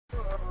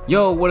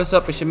Yo, what is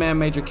up? It's your man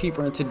Major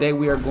Keeper, and today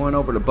we are going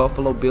over the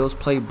Buffalo Bills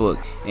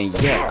Playbook. And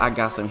yes, I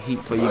got some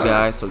heat for you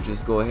guys, so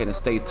just go ahead and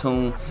stay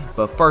tuned.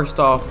 But first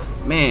off,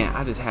 man,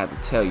 I just had to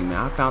tell you, man,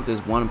 I found this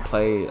one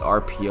play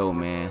RPO,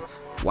 man.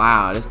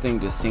 Wow, this thing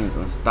just seems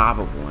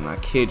unstoppable, and I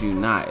kid you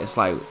not, it's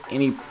like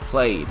any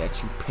play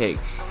that you pick,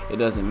 it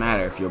doesn't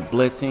matter if you're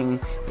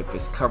blitzing, if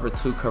it's cover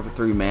 2, cover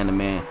 3,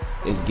 man-to-man,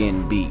 it's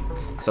getting beat.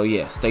 So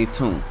yeah, stay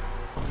tuned.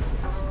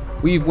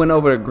 We've went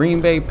over the Green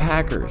Bay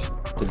Packers,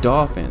 the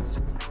Dolphins,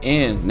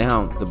 and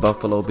now the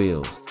Buffalo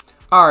Bills.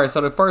 Alright,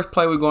 so the first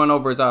play we're going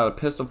over is out of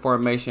pistol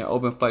formation,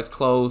 open flex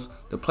close.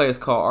 The play is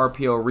called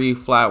RPO read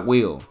flat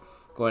wheel.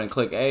 Go ahead and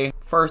click A.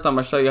 First, I'm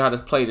going to show you how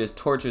this play just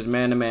torches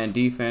man-to-man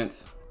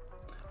defense.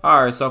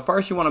 Alright, so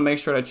first you want to make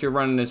sure that you're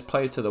running this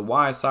play to the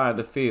wide side of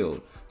the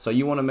field. So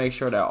you want to make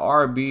sure that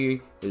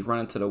RB is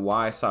running to the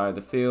wide side of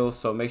the field.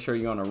 So make sure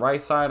you're on the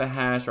right side of the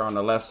hash or on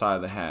the left side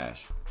of the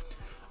hash.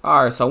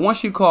 Alright, so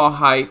once you call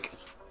hike,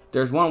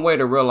 there's one way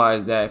to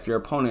realize that if your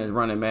opponent is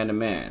running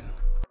man-to-man.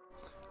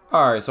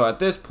 Alright, so at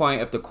this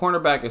point, if the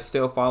cornerback is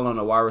still following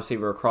the wide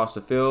receiver across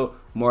the field,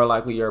 more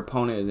likely your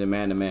opponent is in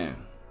man-to-man.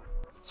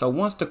 So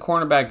once the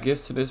cornerback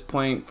gets to this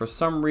point, for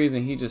some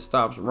reason he just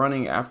stops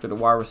running after the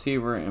wide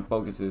receiver and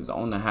focuses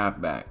on the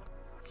halfback.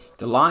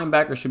 The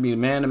linebacker should be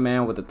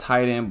man-to-man with the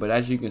tight end, but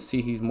as you can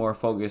see, he's more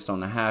focused on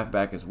the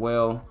halfback as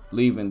well,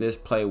 leaving this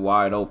play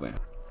wide open.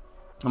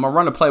 I'm going to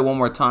run the play one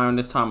more time.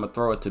 This time I'm going to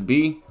throw it to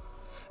B.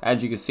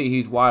 As you can see,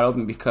 he's wide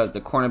open because the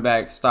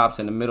cornerback stops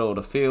in the middle of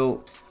the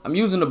field. I'm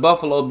using the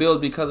Buffalo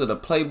Bills because of the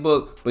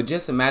playbook, but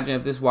just imagine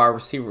if this wide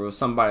receiver was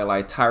somebody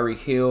like Tyreek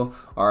Hill,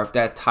 or if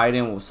that tight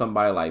end was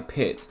somebody like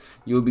Pitts.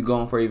 You would be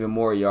going for even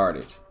more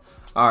yardage.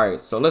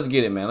 Alright, so let's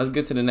get it, man. Let's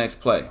get to the next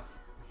play.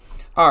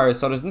 Alright,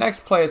 so this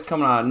next play is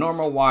coming out of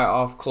normal Y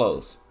off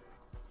close.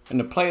 And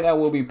the play that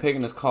we'll be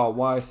picking is called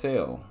Y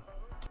sail.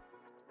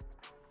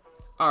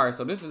 Alright,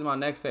 so this is my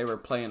next favorite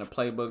play in the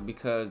playbook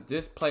because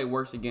this play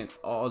works against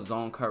all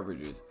zone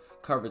coverages.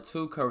 Cover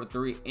 2, cover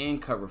 3,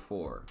 and cover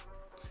 4.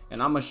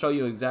 And I'm going to show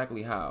you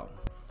exactly how.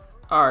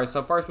 Alright,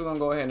 so first we're going to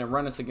go ahead and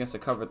run this against the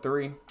cover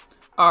 3.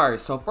 Alright,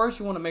 so first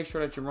you want to make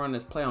sure that you run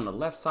this play on the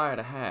left side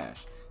of the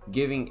hash,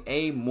 giving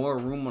A more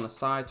room on the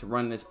side to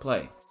run this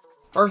play.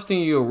 First thing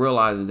you'll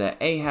realize is that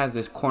A has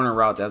this corner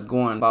route that's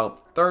going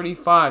about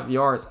 35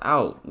 yards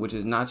out, which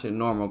is not your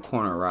normal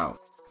corner route.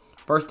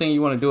 First thing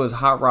you want to do is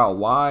hot route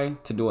Y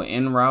to do an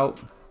in route.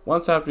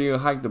 Once after you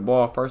hike the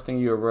ball, first thing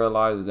you'll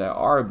realize is that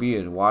RB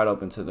is wide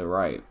open to the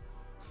right.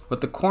 What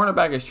the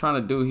cornerback is trying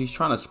to do, he's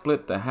trying to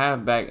split the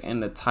halfback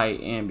and the tight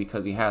end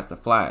because he has the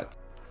flats,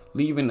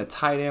 leaving the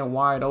tight end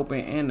wide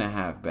open and the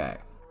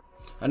halfback.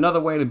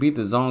 Another way to beat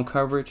the zone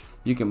coverage,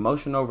 you can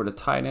motion over the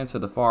tight end to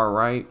the far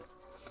right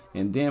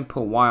and then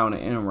put Y on the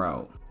in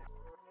route.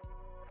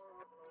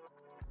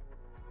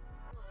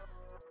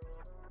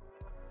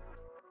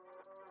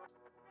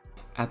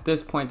 At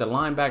this point, the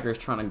linebacker is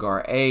trying to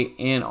guard A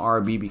and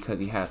RB because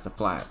he has the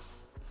flat.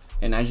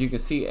 And as you can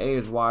see, A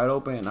is wide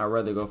open and I'd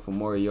rather go for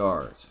more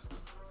yards.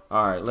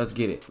 Alright, let's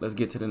get it. Let's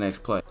get to the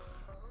next play.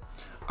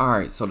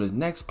 Alright, so this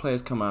next play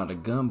is coming out of the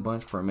gun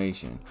bunch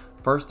formation.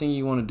 First thing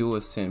you want to do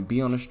is send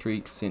B on the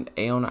streak, send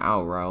A on the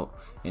out route,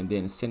 and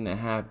then send the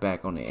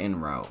halfback on the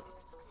in route.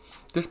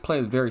 This play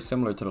is very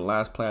similar to the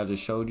last play I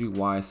just showed you,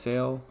 Y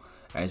sail.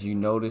 As you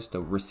notice, the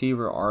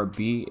receiver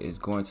RB is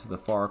going to the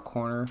far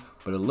corner,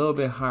 but a little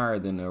bit higher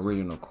than the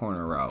original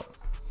corner route.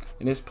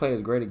 And this play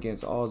is great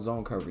against all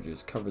zone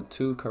coverages, cover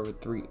 2, cover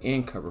 3,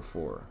 and cover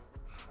 4.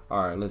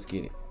 Alright, let's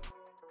get it.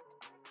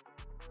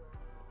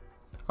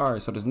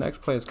 Alright, so this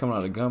next play is coming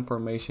out of gun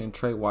formation,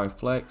 trade Y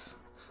flex.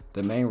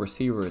 The main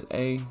receiver is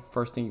A.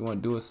 First thing you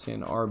want to do is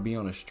send RB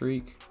on a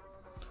streak.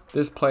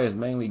 This play is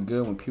mainly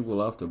good when people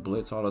love to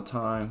blitz all the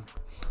time.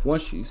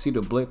 Once you see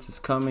the blitz is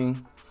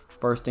coming,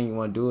 first thing you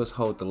want to do is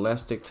hold the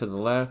left stick to the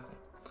left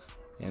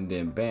and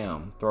then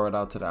bam, throw it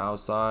out to the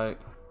outside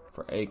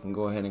for A can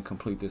go ahead and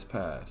complete this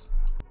pass.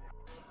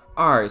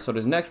 Alright, so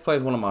this next play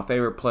is one of my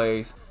favorite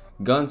plays.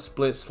 Gun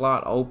split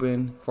slot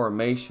open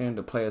formation.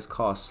 The play is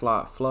called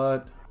slot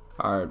flood.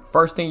 Alright,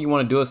 first thing you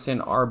want to do is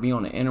send RB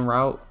on the in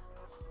route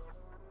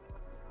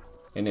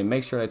and then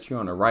make sure that you're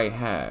on the right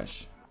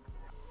hash.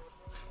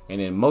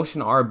 And then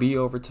motion RB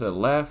over to the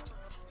left.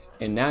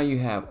 And now you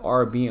have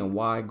RB and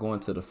Y going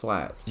to the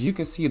flats. You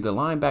can see the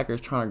linebacker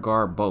is trying to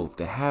guard both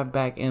the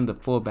halfback and the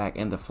fullback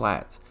and the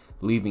flats,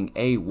 leaving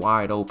A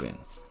wide open.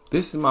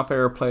 This is my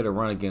favorite play to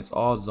run against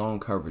all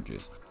zone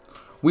coverages.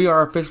 We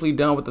are officially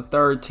done with the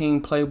third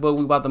team playbook.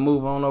 We're about to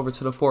move on over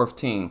to the fourth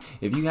team.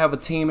 If you have a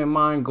team in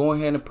mind, go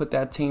ahead and put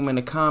that team in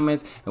the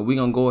comments and we're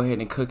going to go ahead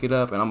and cook it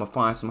up and I'm going to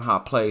find some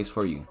hot plays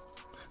for you.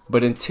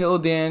 But until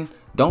then,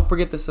 don't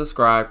forget to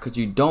subscribe because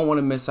you don't want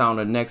to miss out on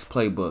the next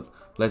playbook.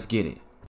 Let's get it.